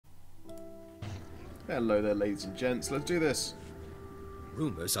Hello there, ladies and gents. Let's do this.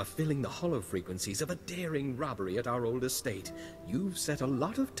 Rumors are filling the hollow frequencies of a daring robbery at our old estate. You've set a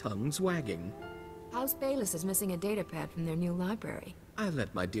lot of tongues wagging. House Bayless is missing a datapad from their new library. I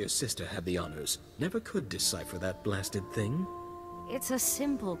let my dear sister have the honors. Never could decipher that blasted thing. It's a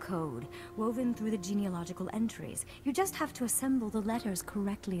simple code, woven through the genealogical entries. You just have to assemble the letters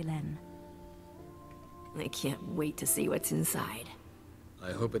correctly, Len. I can't wait to see what's inside.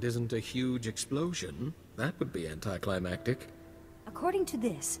 I hope it isn't a huge explosion. That would be anticlimactic. According to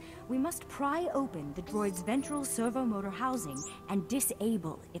this, we must pry open the droid's ventral servomotor housing and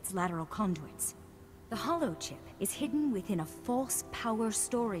disable its lateral conduits. The holochip is hidden within a false power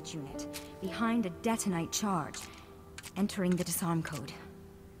storage unit, behind a detonite charge, entering the disarm code.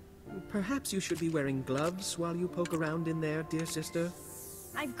 Perhaps you should be wearing gloves while you poke around in there, dear sister.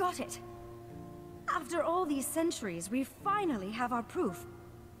 I've got it! After all these centuries, we finally have our proof.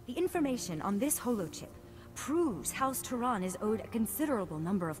 The information on this holochip proves House Turan is owed a considerable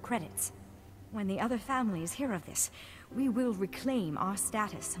number of credits. When the other families hear of this, we will reclaim our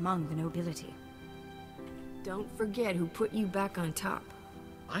status among the nobility. Don't forget who put you back on top.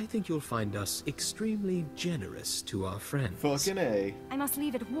 I think you'll find us extremely generous to our friends. Fucking A. I must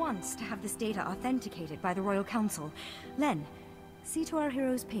leave at once to have this data authenticated by the Royal Council. Len, see to our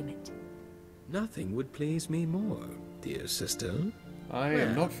hero's payment. Nothing would please me more, dear sister. I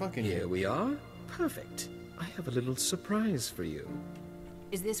am not fucking Here you. we are. Perfect. I have a little surprise for you.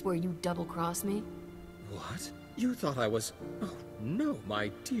 Is this where you double-cross me? What? You thought I was... Oh, no,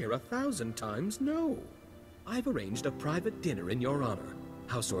 my dear, 1,000 times no. I've arranged a private dinner in your honor.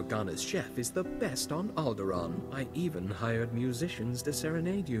 House Organa's chef is the best on Alderaan. I even hired musicians to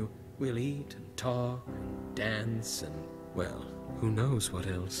serenade you. We'll eat and talk and dance and, well, who knows what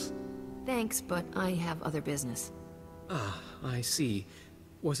else. Thanks, but I have other business. Ah, I see.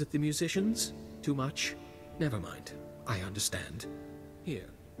 Was it the musicians? Too much? Never mind. I understand. Here,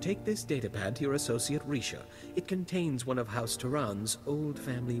 take this datapad to your associate Risha. It contains one of House Turan's old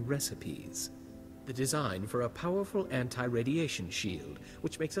family recipes. The design for a powerful anti-radiation shield,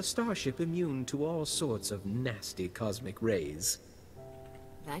 which makes a starship immune to all sorts of nasty cosmic rays.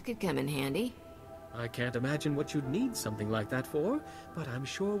 That could come in handy. I can't imagine what you'd need something like that for, but I'm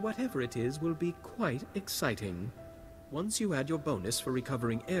sure whatever it is will be quite exciting. Once you add your bonus for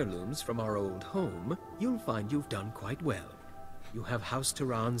recovering heirlooms from our old home, you'll find you've done quite well. You have House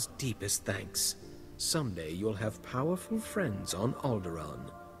Turan's deepest thanks. Someday you'll have powerful friends on Alderaan.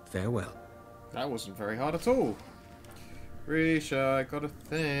 Farewell. That wasn't very hard at all. Risha, I got a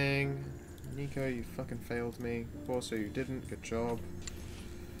thing. Nico, you fucking failed me. Also, you didn't. Good job.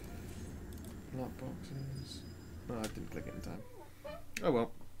 Lock boxes. Oh, I didn't click it in time. Oh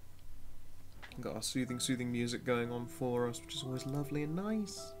well. Got our soothing music going on for us, which is always lovely and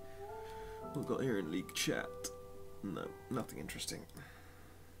nice. What we've got here in League chat? No, nothing interesting.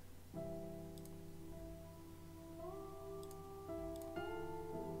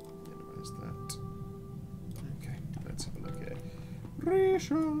 Minimize that. Okay, let's have a look here.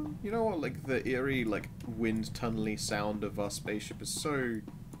 Risha! You know what, like, the eerie, like, wind tunnely sound of our spaceship is so...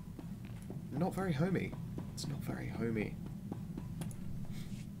 not very homey. It's not very homey.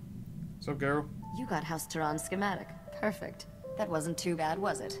 What's up, girl? You got House Turan's schematic. Perfect. That wasn't too bad,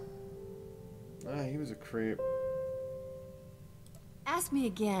 was it? Ah, he was a creep. Ask me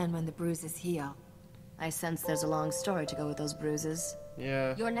again when the bruises heal. I sense there's a long story to go with those bruises.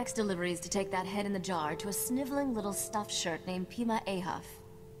 Yeah. Your next delivery is to take that head in the jar to a sniveling little stuffed shirt named Pima Ahaf.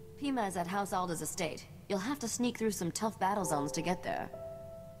 Pima is at House Alda's estate. You'll have to sneak through some tough battle zones to get there.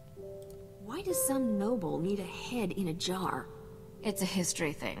 Why does some noble need a head in a jar? It's a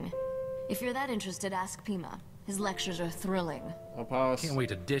history thing. If you're that interested, ask Pima. His lectures are thrilling. I'll pass. Can't wait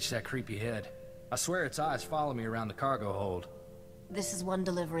to ditch that creepy head. I swear its eyes follow me around the cargo hold. This is one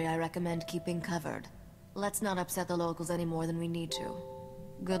delivery I recommend keeping covered. Let's not upset the locals any more than we need to.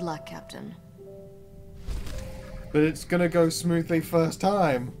 Good luck, Captain. But it's gonna go smoothly first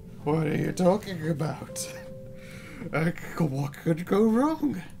time. What are you talking about? What could go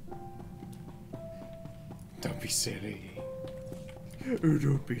wrong? Don't be silly. Oh,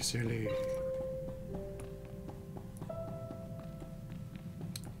 don't be silly.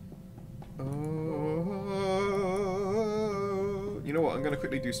 You know what? I'm gonna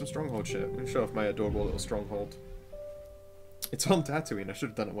quickly do some stronghold shit and show off my adorable little stronghold. It's on Tatooine. I should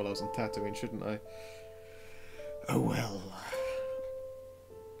have done it while I was on Tatooine, shouldn't I? Oh well.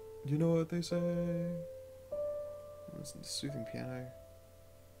 You know what they say? Listen to soothing piano.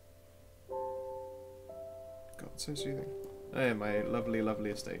 God, it's so soothing. Hey, my lovely, lovely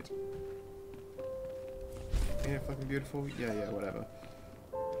estate. Yeah, fucking beautiful. Yeah, whatever.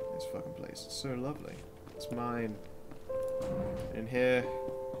 this fucking place. It's so lovely. It's mine. In here,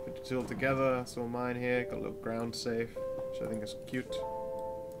 put it all together. It's all mine here. Got a little ground safe, which I think is cute.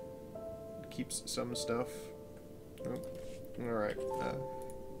 It keeps some stuff. Oh. Alright.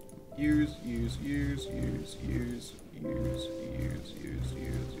 Use.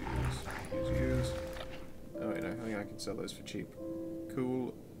 Oh wait, no, I think I can sell those for cheap.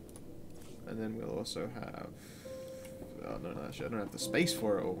 Cool. And then we'll also have... Oh no, actually I don't have the space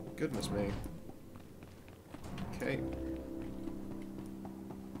for it all. Goodness me. Okay.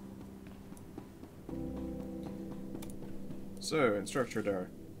 So, instructor door.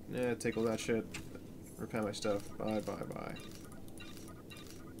 Yeah, take all that shit. Repair my stuff. Bye.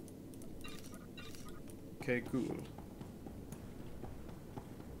 Okay, cool.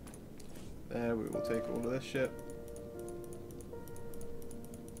 There, we will take all of this shit.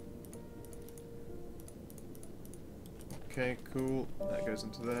 Okay, cool. That goes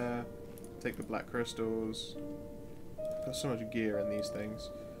into there. Take the black crystals. Got so much gear in these things.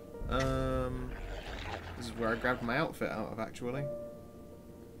 This is where I grabbed my outfit out of, actually.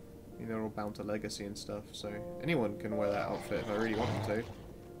 They're all bound to legacy and stuff, so anyone can wear that outfit if I really want them to.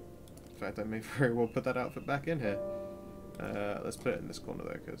 In fact, I may very well put that outfit back in here. Let's put it in this corner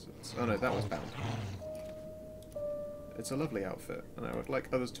though, because it's... Oh no, that was bound. It's a lovely outfit, and I would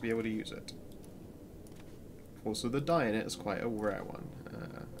like others to be able to use it. Also, the dye in it is quite a rare one.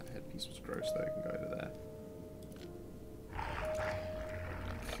 That headpiece was gross though, it can go over there.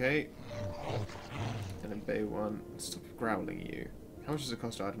 Okay. And then bay 1. Stop growling at you. How much does it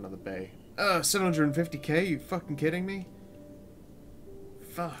cost to add another bay? 750k? You fucking kidding me?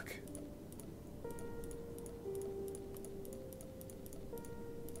 Fuck.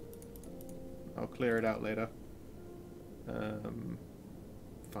 I'll clear it out later.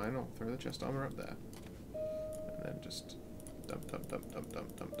 Fine, I'll throw the chest armor up there. And then just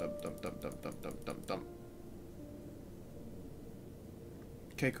dump.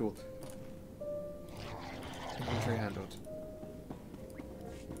 Okay, cool. Inventory handled.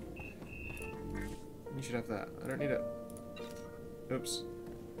 You should have that. I don't need it. Oops.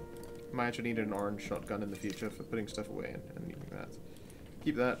 Might actually need an orange shotgun in the future for putting stuff away and needing that.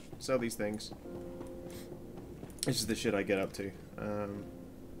 Keep that. Sell these things. This is the shit I get up to.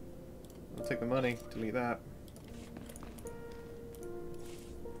 I'll take the money. Delete that.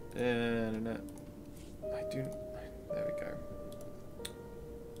 And I do. There we go.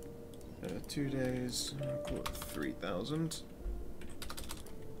 2 days. Call it 3,000.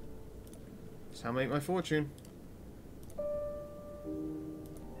 That's how I make my fortune.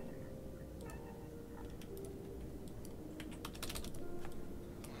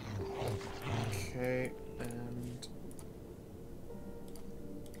 Okay, and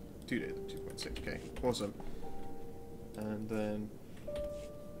 2 days, 2.6k. Awesome. And then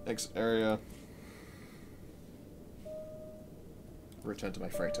X area. Return to my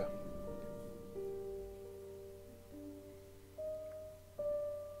freighter.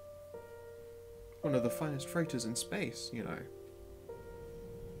 One of the finest freighters in space, you know.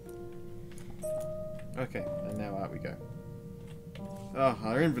 Okay, and now out we go. Oh,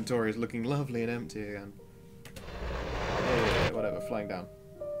 our inventory is looking lovely and empty again. Yeah, whatever, flying down.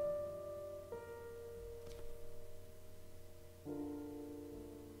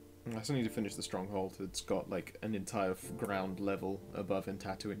 I still need to finish the stronghold. It's got like an entire ground level above in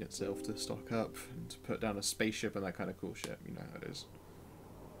Tatooine itself to stock up and to put down a spaceship and that kind of cool shit. You know how it is.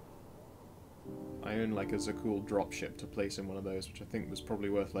 I own like a cool dropship to place in one of those, which I think was probably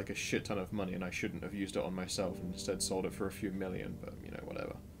worth like a shit ton of money, and I shouldn't have used it on myself and instead sold it for a few million, but you know,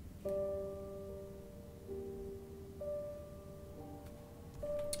 whatever.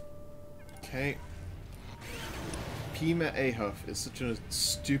 Okay. Pima Ahuff is such a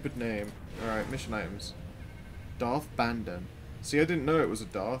stupid name. Alright, mission items. Darth Bandon. See, I didn't know it was a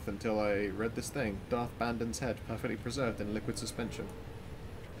Darth until I read this thing. Darth Bandon's head, perfectly preserved in liquid suspension.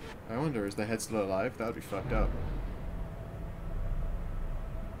 I wonder, is the head still alive? That would be fucked up.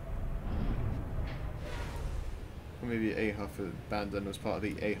 Or maybe Ahuff Bandon was part of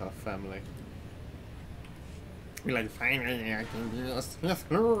the Ahuff family. Be like, finally, I can do this.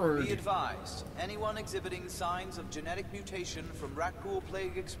 Be advised, anyone exhibiting signs of genetic mutation from Rakghoul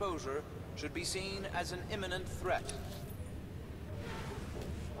plague exposure should be seen as an imminent threat.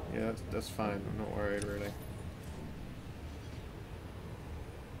 Yeah, that's fine. I'm not worried, really.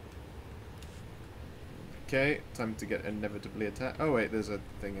 Okay, time to get inevitably attacked. Oh wait, there's a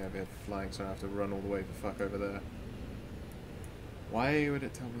thing over here flying, so I have to run all the way the fuck over there. Why would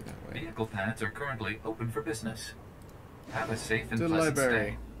it tell me that way? Vehicle paths are currently open for business. Have a safe and To the pleasant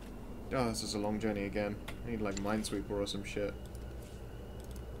library. stay. Oh, this is a long journey again. I need like Minesweeper or some shit.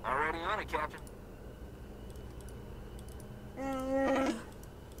 All On it, Captain.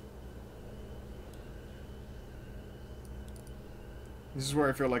 This is where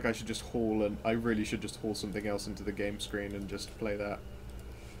I feel like I should just haul, and I really should just haul something else into the game screen and just play that.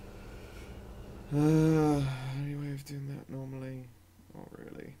 Any way of doing that normally? Not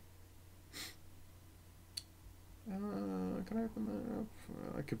really. Can I open that up?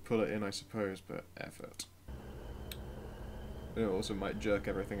 I could pull it in, I suppose, but effort. It also might jerk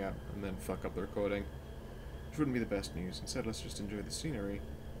everything out and then fuck up the recording, which wouldn't be the best news. Instead, let's just enjoy the scenery.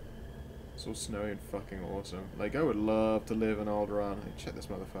 It's all snowy and fucking awesome. Like, I would love to live in Alderaan. Hey, check this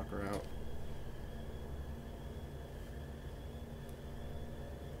motherfucker out.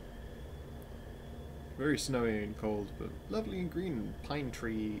 Very snowy and cold, but lovely and green and pine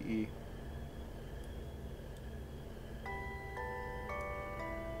tree-y.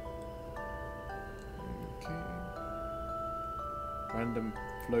 Okay. Random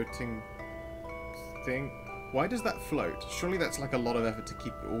floating thing. Why does that float? Surely that's like a lot of effort to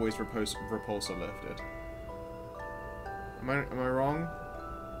keep always repulsor lifted. Am I wrong?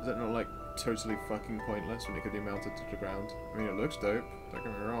 Is that not like totally fucking pointless when it could be mounted to the ground? I mean, it looks dope. Don't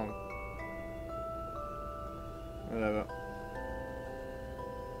get me wrong. Whatever.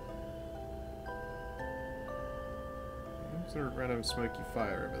 Is there a random smoky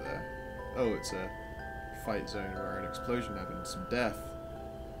fire over there? Oh, it's a fight zone where an explosion happened. Some death.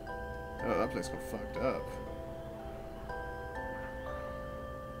 Oh, that place got fucked up.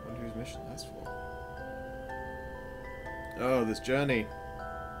 Wonder whose mission that's for. Oh, this journey.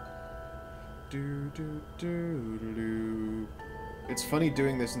 It's funny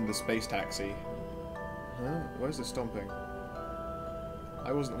doing this in the space taxi. Huh? Where's the stomping?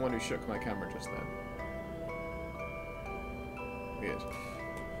 I wasn't the one who shook my camera just then. Weird.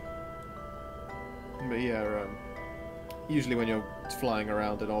 But yeah, usually when you're flying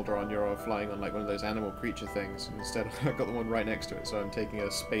around in Alderaan, you're flying on like one of those animal creature things. And instead, I've got the one right next to it, so I'm taking a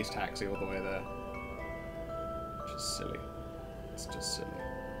space taxi all the way there. Which is silly. It's just silly.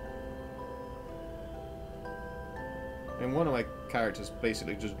 And one of my characters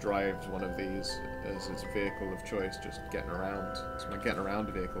basically just drives one of these as his vehicle of choice, just getting around. So my getting around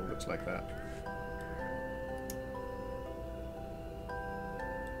vehicle looks like that.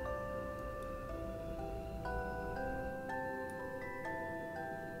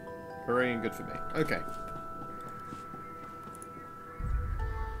 Hooray and good for me. Okay.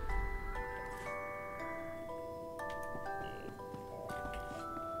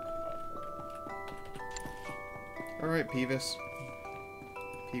 Alright, Peevis.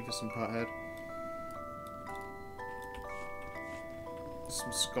 Peevis and Pothead.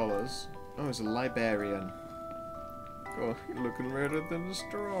 Some scholars. Oh, he's a librarian. Oh, you're looking redder than a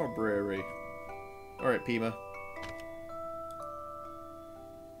strawberry. Alright, Pima.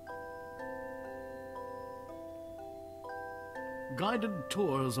 Guided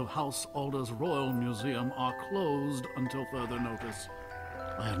tours of House Alder's Royal Museum are closed until further notice.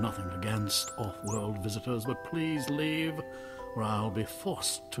 I have nothing against off-world visitors, but please leave, or I'll be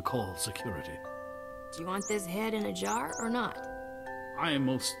forced to call security. Do you want this head in a jar or not? I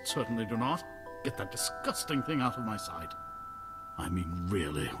most certainly do not. Get that disgusting thing out of my sight. I mean,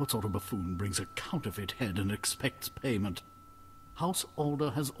 really, what sort of buffoon brings a counterfeit head and expects payment? House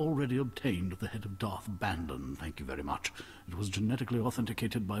Alder has already obtained the head of Darth Bandon, thank you very much. It was genetically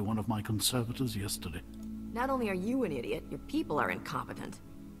authenticated by one of my conservators yesterday. Not only are you an idiot, your people are incompetent.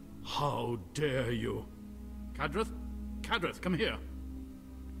 How dare you? Cadrith? Cadrith, come here.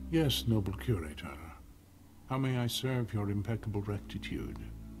 Yes, noble curator. How may I serve your impeccable rectitude?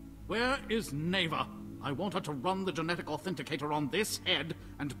 Where is Neva? I want her to run the genetic authenticator on this head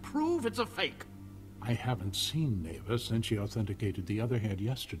and prove it's a fake. I haven't seen Neva since she authenticated the other head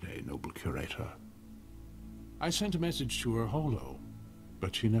yesterday, noble curator. I sent a message to her holo,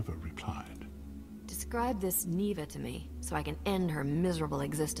 but she never replied. Describe this Neva to me, so I can end her miserable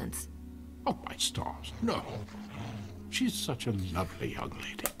existence. Oh, my stars, no. She's such a lovely young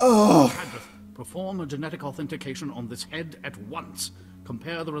lady. Oh! Cadrith, perform a genetic authentication on this head at once.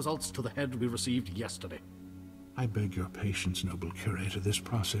 Compare the results to the head we received yesterday. I beg your patience, noble curator. This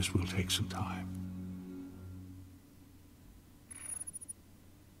process will take some time.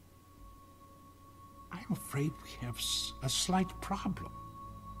 I'm afraid we have a slight problem.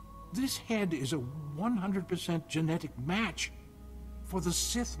 This head is a 100% genetic match for the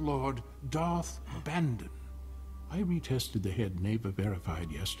Sith Lord Darth Bandon. I retested the head Neva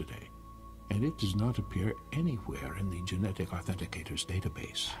verified yesterday, and it does not appear anywhere in the genetic authenticator's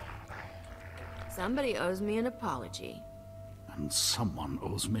database. Somebody owes me an apology. And someone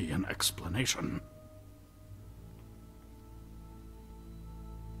owes me an explanation.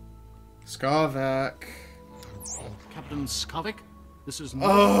 Scarvac. Captain Skavik, this is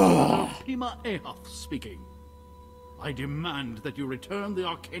Pima Ahoth speaking. I demand that you return the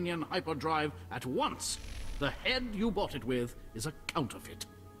Arcanian hyperdrive at once. The head you bought it with is a counterfeit.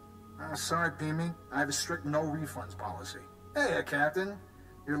 Sorry, Pimi. I have a strict no refunds policy. Hey, Captain.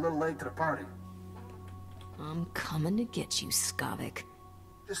 You're a little late to the party. I'm coming to get you, Skavik.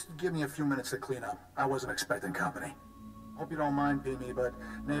 Just give me a few minutes to clean up. I wasn't expecting company. Hope you don't mind, Pimi, but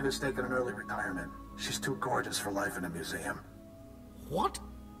Neva's taking an early retirement. She's too gorgeous for life in a museum. What?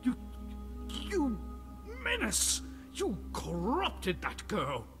 You menace! You corrupted that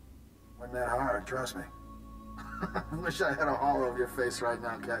girl! Wasn't that hard, trust me. I wish I had a hollow of your face right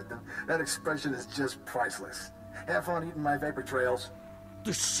now, Captain. That expression is just priceless. Have fun eating my vapor trails.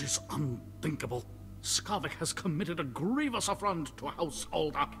 This is unthinkable. Skavik has committed a grievous affront to House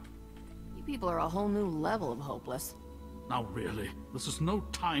Alda. You people are a whole new level of hopeless. Now really, this is no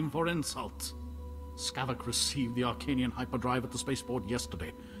time for insults. Skavik received the Arcanian hyperdrive at the spaceport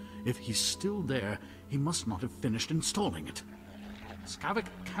yesterday. If he's still there, he must not have finished installing it. Skavik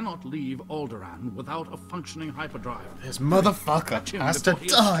cannot leave Alderaan without a functioning hyperdrive. This motherfucker has to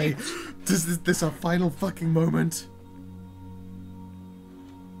die! Is this our final fucking moment?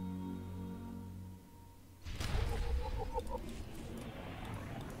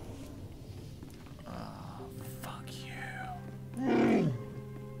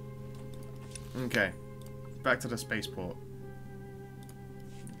 Okay, back to the spaceport.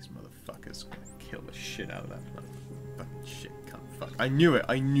 These motherfuckers gonna kill the shit out of that fucking shit cunt. Fuck. I knew it.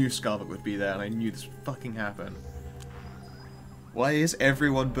 I knew Scarvac would be there, and I knew this would fucking happen. Why is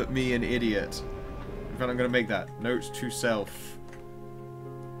everyone but me an idiot? In fact, I'm gonna make that. Note to self.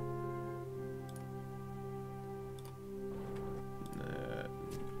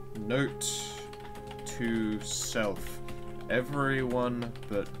 Note to self. Everyone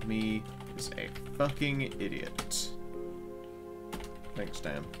but me is a fucking idiot. Thanks,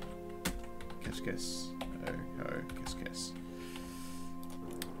 Dan. Kiss, kiss. Oh, oh, kiss, kiss.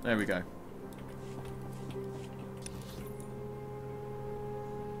 There we go.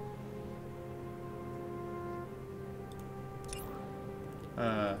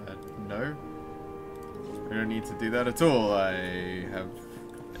 No. I don't need to do that at all. I have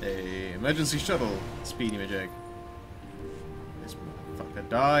a emergency shuttle speedy majig. This motherfucker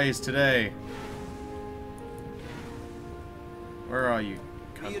dies today. Where are you,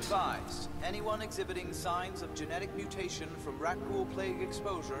 cunt? Be advised, anyone exhibiting signs of genetic mutation from Rakghoul plague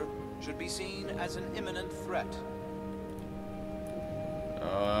exposure should be seen as an imminent threat.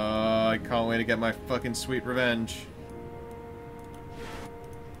 I can't wait to get my fucking sweet revenge.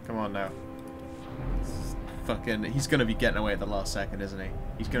 Come on now. Fucking, he's gonna be getting away at the last second, isn't he?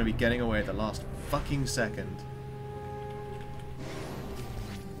 He's gonna be getting away at the last fucking second.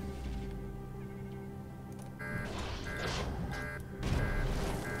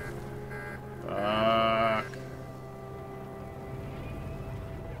 Fuck.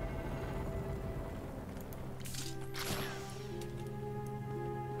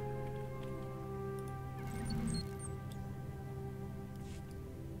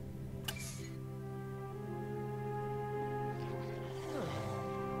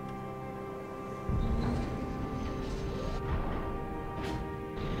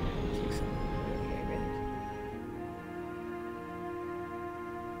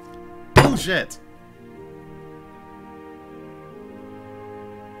 Bullshit!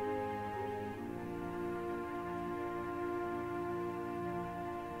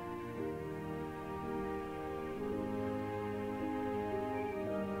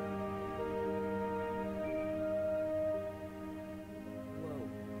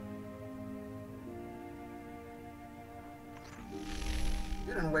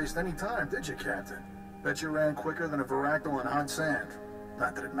 You didn't waste any time, did you, Captain? Bet you ran quicker than a Varactyl on hot sand.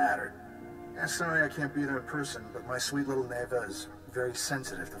 Not that it mattered. Yeah, sorry I can't be there in person, but my sweet little Neva is very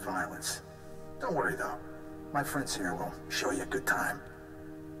sensitive to violence. Don't worry, though. My friends here will show you a good time.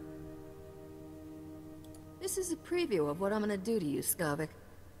 This is a preview of what I'm gonna do to you, Skavik.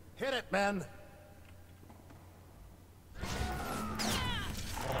 Hit it, men!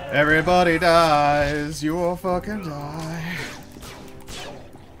 Everybody dies, you will fucking die.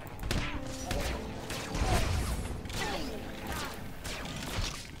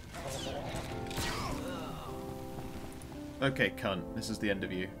 Okay, cunt, this is the end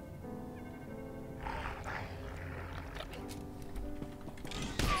of you.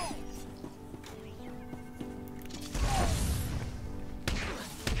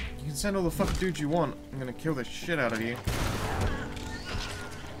 You can send all the fucking dudes you want. I'm gonna kill the shit out of you.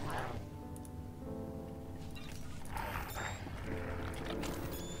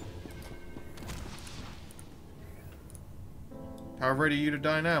 How ready are you to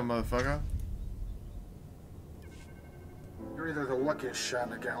die now, motherfucker? You're either the luckiest shot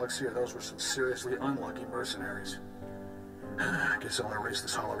in the galaxy, or those were some seriously unlucky mercenaries. Guess I'll erase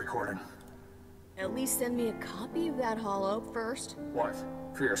this holo recording. At least send me a copy of that holo first. What?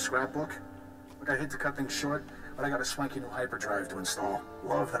 For your scrapbook? Look, I hate to cut things short, but I got a swanky new hyperdrive to install.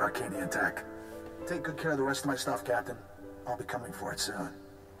 Love that Arcanian tech. Take good care of the rest of my stuff, Captain. I'll be coming for it soon.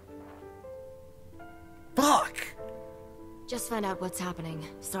 Fuck! Just found out what's happening.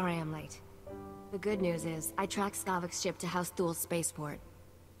 Sorry I'm late. The good news is, I tracked Skavik's ship to House Thul's spaceport.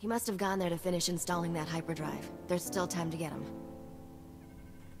 He must have gone there to finish installing that hyperdrive. There's still time to get him.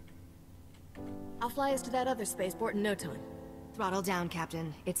 I'll fly us to that other spaceport in no time. Throttle down,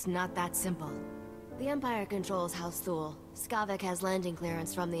 Captain. It's not that simple. The Empire controls House Thul. Skavik has landing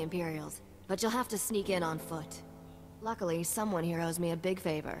clearance from the Imperials, but you'll have to sneak in on foot. Luckily, someone here owes me a big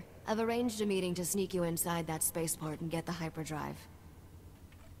favor. I've arranged a meeting to sneak you inside that spaceport and get the hyperdrive.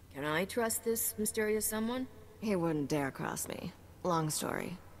 Can I trust this mysterious someone? He wouldn't dare cross me. Long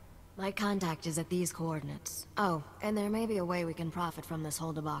story. My contact is at these coordinates. Oh, and there may be a way we can profit from this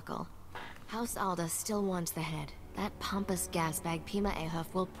whole debacle. House Alda still wants the head. That pompous gasbag Pima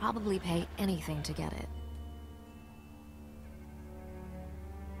Ahuf will probably pay anything to get it.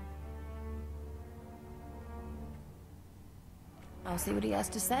 I'll see what he has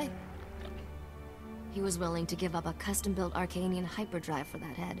to say. He was willing to give up a custom-built Arcanian hyperdrive for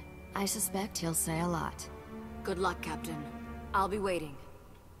that head. I suspect he'll say a lot. Good luck, Captain. I'll be waiting.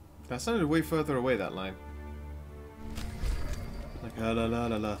 That sounded way further away, that line. Like, la la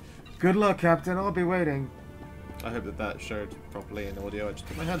la la. Good luck, Captain. I'll be waiting. I hope that that showed properly in audio. I just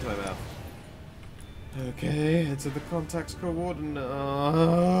put my hand to my mouth. Okay, head to the contact's coordinate.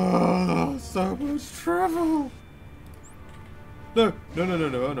 Oh, so much travel. No, no, no, no,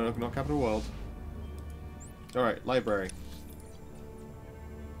 no, no, not Capital World. Alright, library.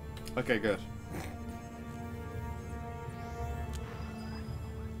 Okay, good.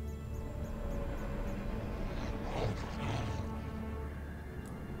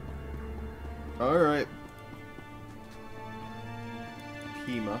 Alright.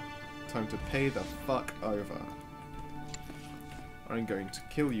 Pima, time to pay the fuck over. I'm going to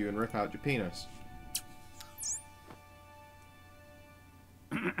kill you and rip out your penis.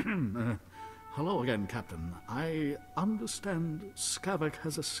 Hello again, Captain. I understand Skavik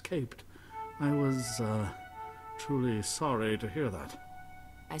has escaped. I was, truly sorry to hear that.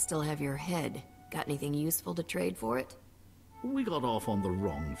 I still have your head. Got anything useful to trade for it? We got off on the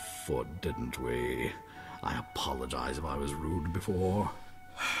wrong foot, didn't we? I apologize if I was rude before.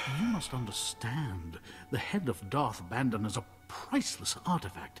 You must understand, the head of Darth Bandon is a priceless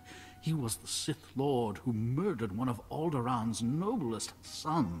artifact. He was the Sith Lord who murdered one of Alderaan's noblest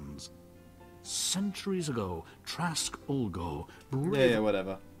sons. Centuries ago, Trask Ulgo... Yeah,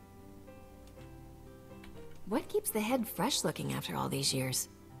 whatever. What keeps the head fresh looking after all these years?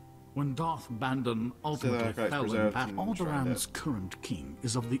 When Darth Bandon ultimately fell in battle, Alderaan's current king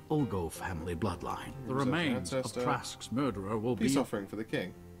is of the Ulgo family bloodline. The remains of Trask's murderer will be... Peace offering for the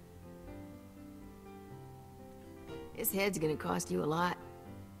king. His head's gonna cost you a lot.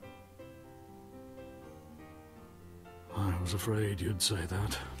 I was afraid you'd say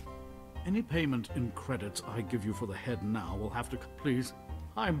that. Any payment in credits I give you for the head now will have to... Please,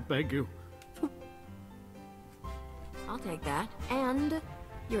 I beg you. I'll take that. And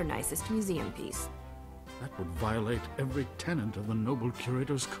your nicest museum piece. That would violate every tenet of the Noble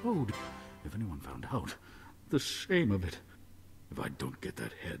Curator's Code. If anyone found out, the shame of it. If I don't get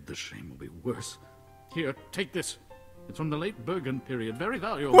that head, the shame will be worse. Here, take this. It's from the late Bergen period. Very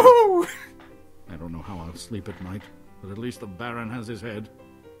valuable. Woohoo! I don't know how I'll sleep at night, but at least the Baron has his head.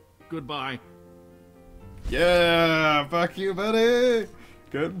 Goodbye. Yeah, fuck you, buddy.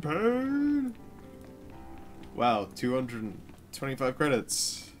 Getting paid. Wow, 225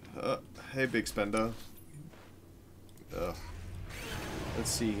 credits. Hey, big spender. Let's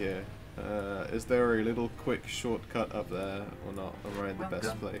see here. Is there a little quick shortcut up there or not? Am I in the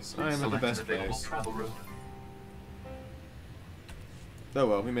best place? I am in the best place. Oh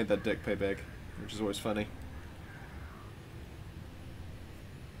well, we made that dick pay big, which is always funny.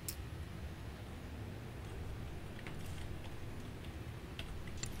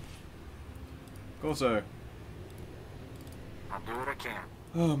 Also, I'll do what I can.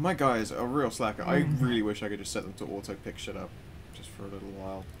 oh, my guys are a real slacker. I really wish I could just set them to auto pick shit up, just for a little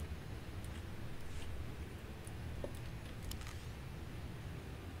while.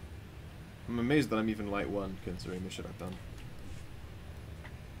 I'm amazed that I'm even light 1, considering the shit I've done.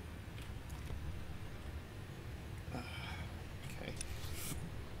 Okay.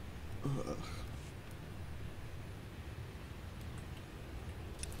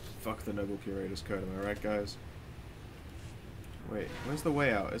 Fuck the Noble Curator's Code, am I right, guys? Wait, where's the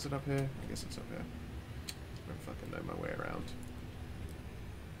way out? Is it up here? I guess it's up here. I don't fucking know my way around.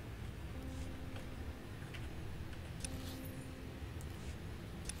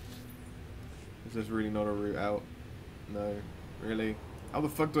 Is this really not a route out? No. Really? How the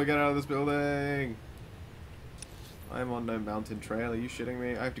fuck do I get out of this building? I'm on no mountain trail. Are you shitting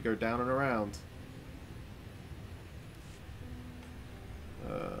me? I have to go down and around.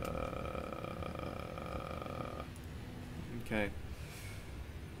 Okay.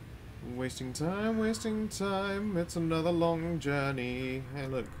 Wasting time, wasting time. It's another long journey. Hey,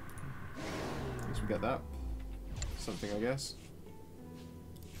 look. At least we get that. Something, I guess.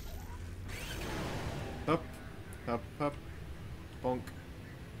 Up, up, up. Bonk,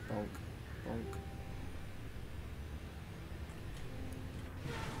 bonk, bonk.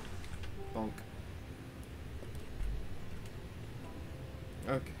 Bonk.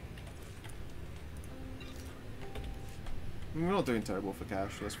 Okay. We're not doing terrible for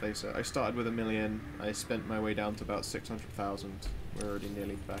cash, let's face it. I started with $1 million, I spent my way down to about 600,000. We're already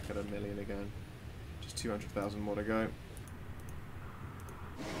nearly back at $1 million again. Just 200,000 more to go.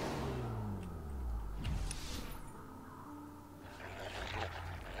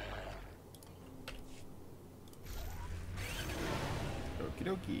 Okie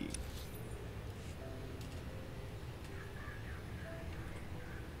dokie.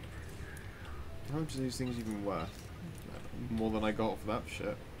 How much are these things even worth? More than I got for that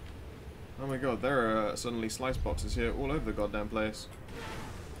shit. Oh my god, there are suddenly slice boxes here all over the goddamn place.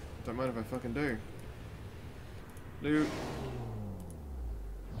 Don't mind if I fucking do. Loot.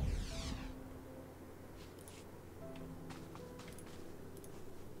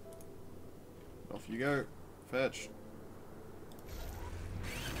 Off you go. Fetch.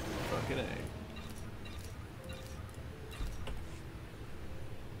 Fucking A.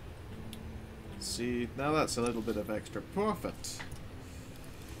 See, now that's a little bit of extra profit.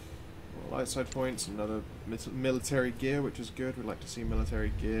 More light side points, another military gear, which is good. We'd like to see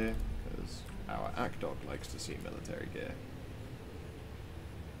military gear, because our Acdog likes to see military gear.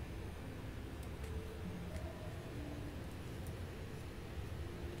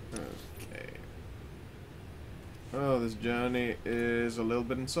 Okay. Oh, this journey is a little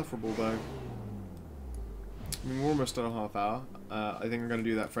bit insufferable, though. I mean, we're almost at a half hour. I think I'm going to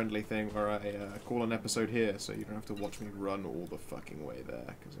do that friendly thing where I call an episode here, so you don't have to watch me run all the fucking way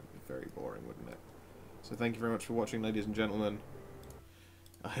there, because it would be very boring, wouldn't it? So thank you very much for watching, ladies and gentlemen.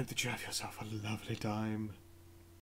 I hope that you have yourself a lovely time.